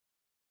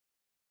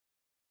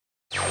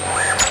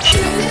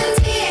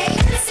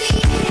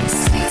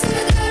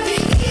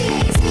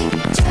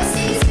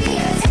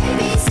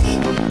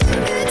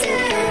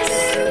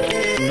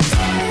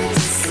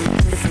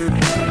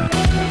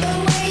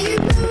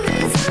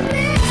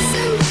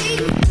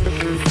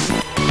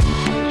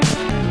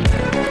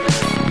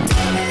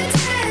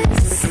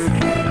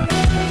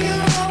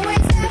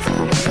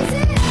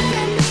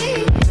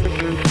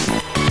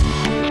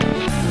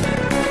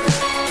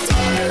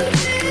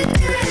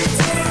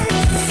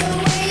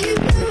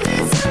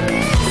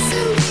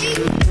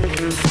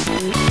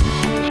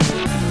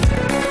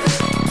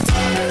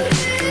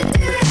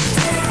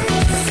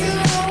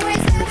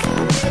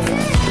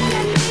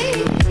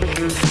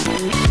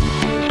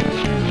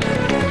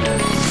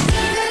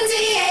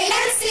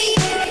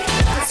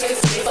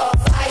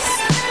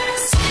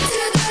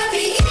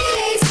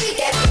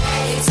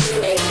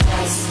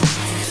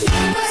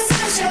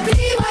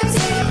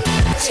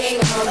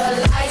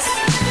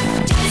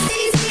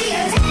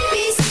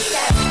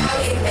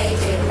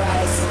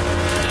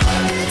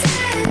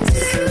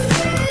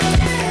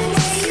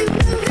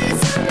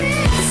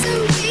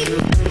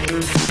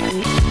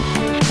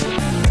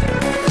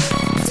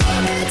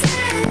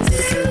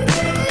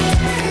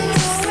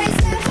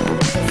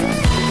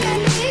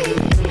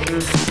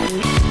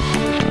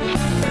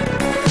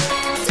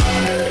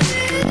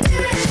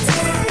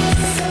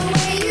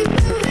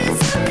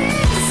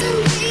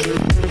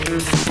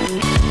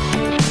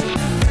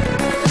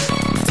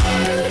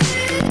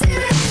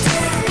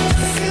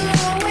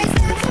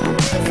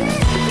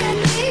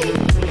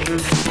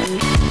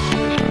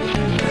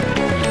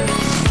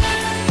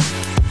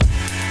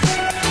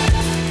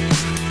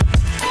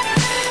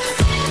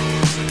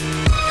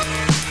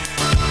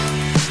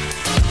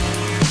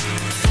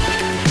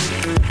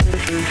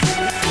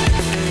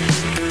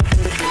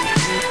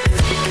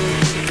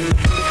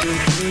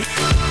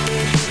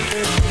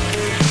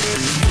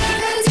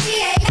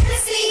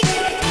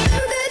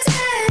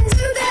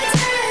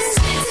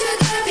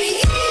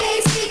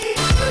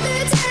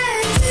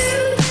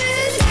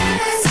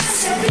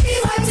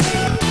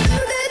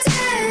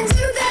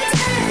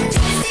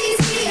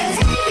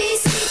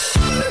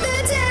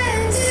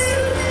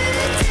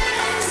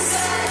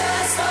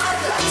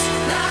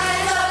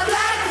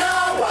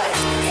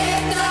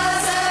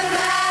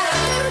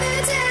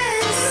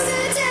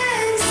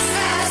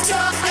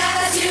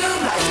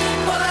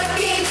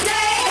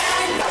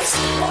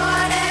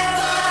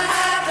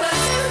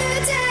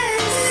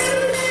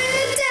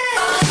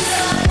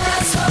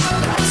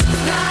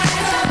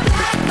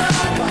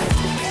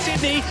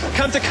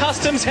come to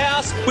Customs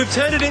House. We've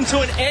turned it into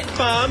an ed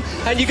farm,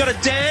 and you got to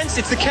dance.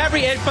 It's the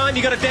Cadbury ed farm.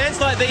 You got to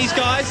dance like these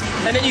guys,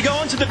 and then you go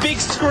onto the big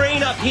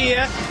screen up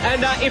here.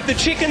 And if the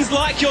chickens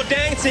like your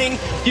dancing,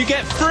 you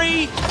get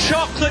free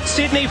chocolate,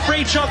 Sydney,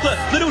 free chocolate.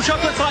 Little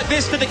chocolates like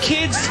this for the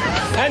kids,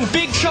 and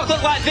big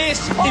chocolate like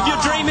this if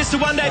your dream is to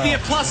one day be a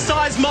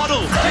plus-size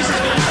model. This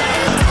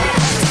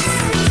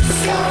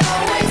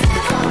is